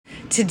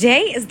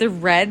Today is the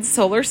Red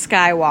Solar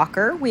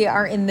Skywalker. We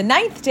are in the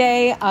 9th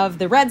day of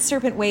the Red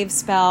Serpent Wave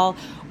spell,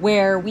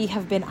 where we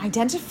have been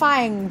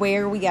identifying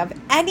where we have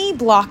any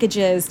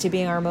blockages to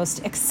being our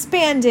most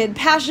expanded,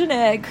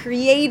 passionate,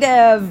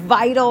 creative,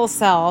 vital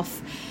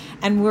self.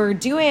 And we're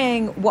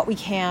doing what we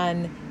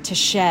can to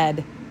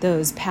shed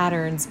those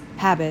patterns,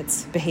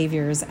 habits,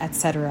 behaviors,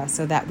 etc.,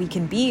 so that we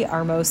can be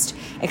our most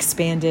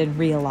expanded,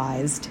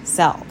 realized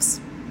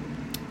selves.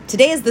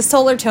 Today is the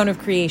solar tone of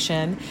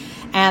creation.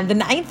 And the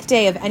 9th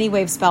day of any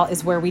wave spell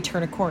is where we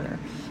turn a corner.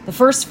 The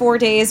first 4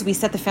 days, we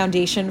set the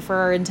foundation for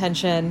our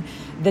intention.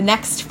 The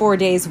next 4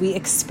 days, we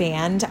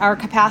expand our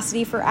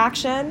capacity for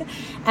action.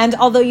 And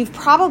although you've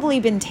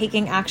probably been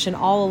taking action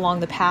all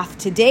along the path,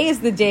 today is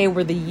the day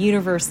where the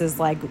universe is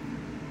like,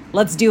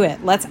 let's do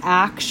it. Let's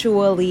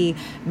actually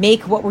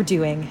make what we're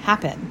doing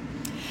happen.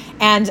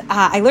 And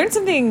I learned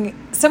something,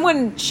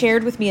 someone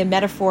shared with me a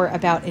metaphor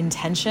about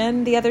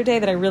intention the other day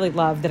that I really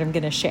love that I'm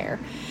going to share.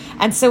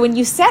 And so when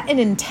you set an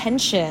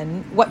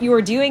intention, what you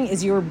are doing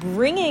is you're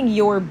bringing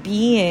your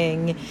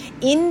being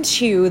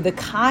into the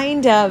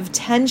kind of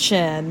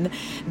tension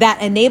that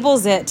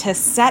enables it to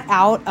set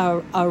out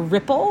a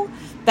ripple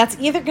that's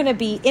either going to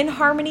be in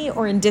harmony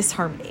or in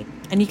disharmony.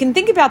 And you can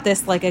think about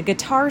this like a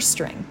guitar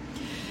string.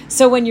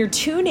 So when you're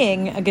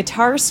tuning a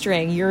guitar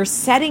string, you're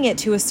setting it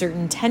to a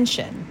certain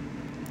tension.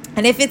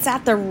 And if it's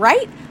at the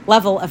right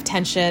level of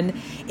tension,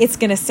 it's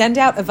going to send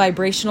out a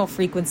vibrational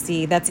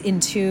frequency that's in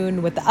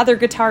tune with the other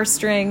guitar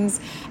strings.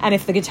 And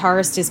if the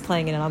guitarist is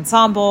playing in an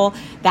ensemble,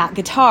 that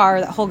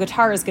whole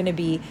guitar is going to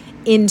be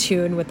in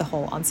tune with the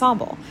whole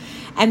ensemble.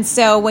 And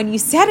so when you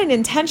set an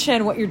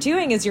intention, what you're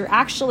doing is you're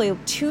actually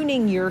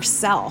tuning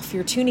yourself.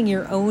 You're tuning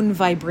your own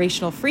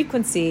vibrational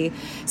frequency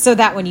so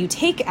that when you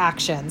take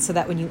action, so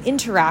that when you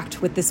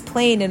interact with this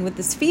plane and with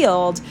this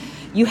field,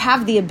 you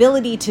have the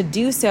ability to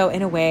do so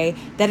in a way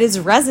that is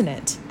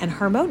resonant and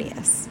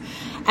harmonious.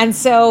 And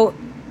so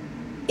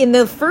in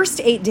the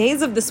first 8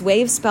 days of this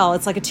wave spell,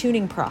 it's like a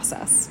tuning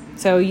process.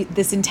 So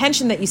this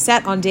intention that you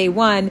set on day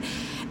 1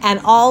 and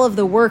all of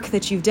the work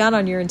that you've done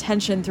on your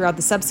intention throughout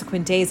the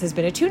subsequent days has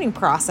been a tuning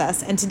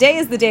process. And today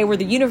is the day where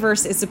the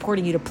universe is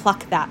supporting you to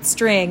pluck that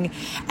string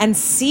and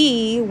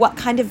see what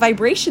kind of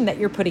vibration that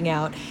you're putting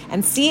out,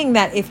 and seeing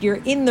that if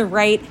you're in the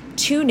right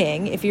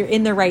tuning, if you're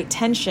in the right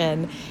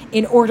tension,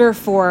 in order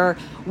for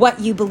what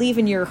you believe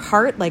in your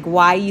heart, like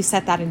why you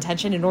set that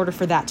intention, in order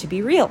for that to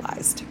be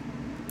realized.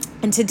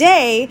 And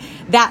today,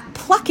 that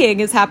plucking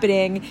is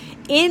happening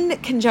in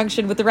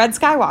conjunction with the Red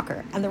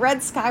Skywalker. And the Red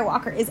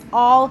Skywalker is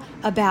all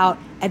about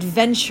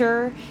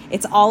adventure.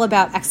 It's all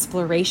about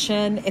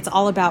exploration. It's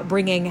all about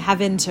bringing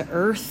heaven to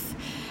earth.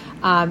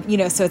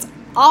 So it's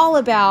all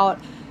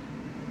about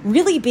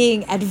really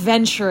being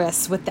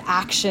adventurous with the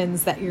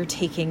actions that you're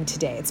taking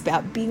today. It's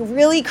about being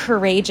really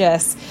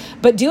courageous,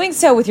 but doing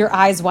so with your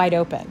eyes wide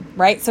open,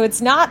 right? So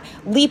it's not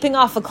leaping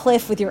off a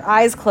cliff with your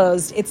eyes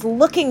closed. It's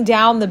looking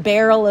down the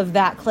barrel of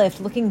that cliff,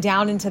 looking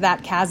down into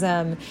that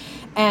chasm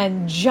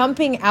and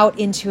jumping out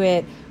into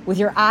it with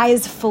your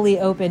eyes fully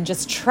open,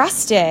 just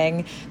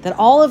trusting that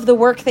all of the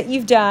work that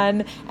you've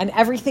done and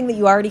everything that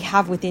you already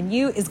have within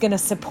you is going to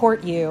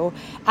support you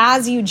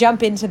as you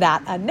jump into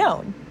that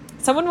unknown.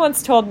 Someone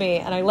once told me,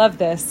 and I love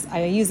this,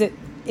 I use it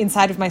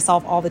inside of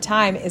myself all the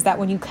time, is that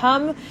when you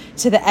come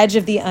to the edge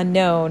of the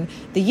unknown,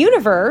 the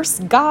universe,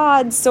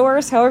 God,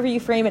 source, however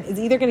you frame it, is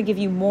either going to give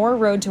you more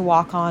road to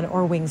walk on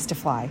or wings to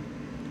fly.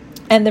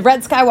 And the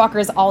Red Skywalker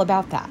is all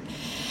about that.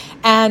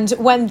 And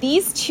when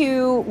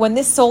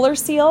this solar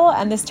seal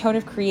and this tone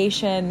of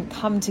creation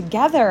come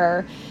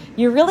together,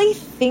 you're really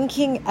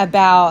thinking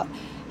about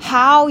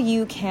how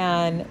you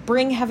can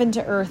bring heaven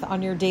to earth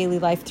on your daily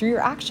life through your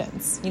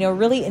actions,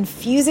 really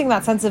infusing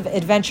that sense of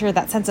adventure,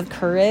 that sense of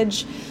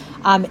courage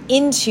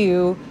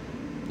into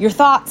your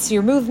thoughts,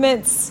 your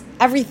movements,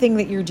 everything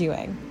that you're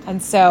doing.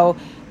 And so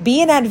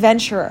be an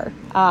adventurer.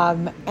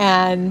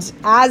 And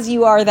as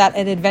you are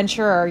an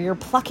adventurer, you're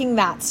plucking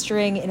that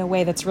string in a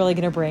way that's really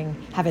going to bring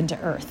heaven to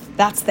earth.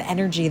 That's the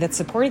energy that's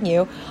supporting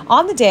you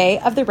on the day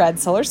of the Red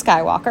Solar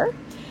Skywalker.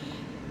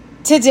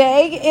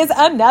 Today is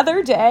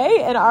another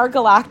day in our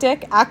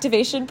galactic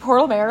activation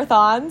portal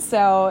marathon.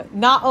 So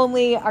not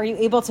only are you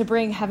able to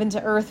bring heaven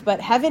to earth,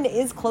 but heaven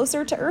is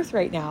closer to earth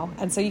right now.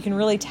 And so you can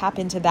really tap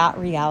into that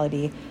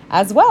reality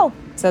as well.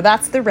 So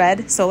that's the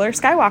Red Solar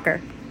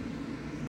Skywalker.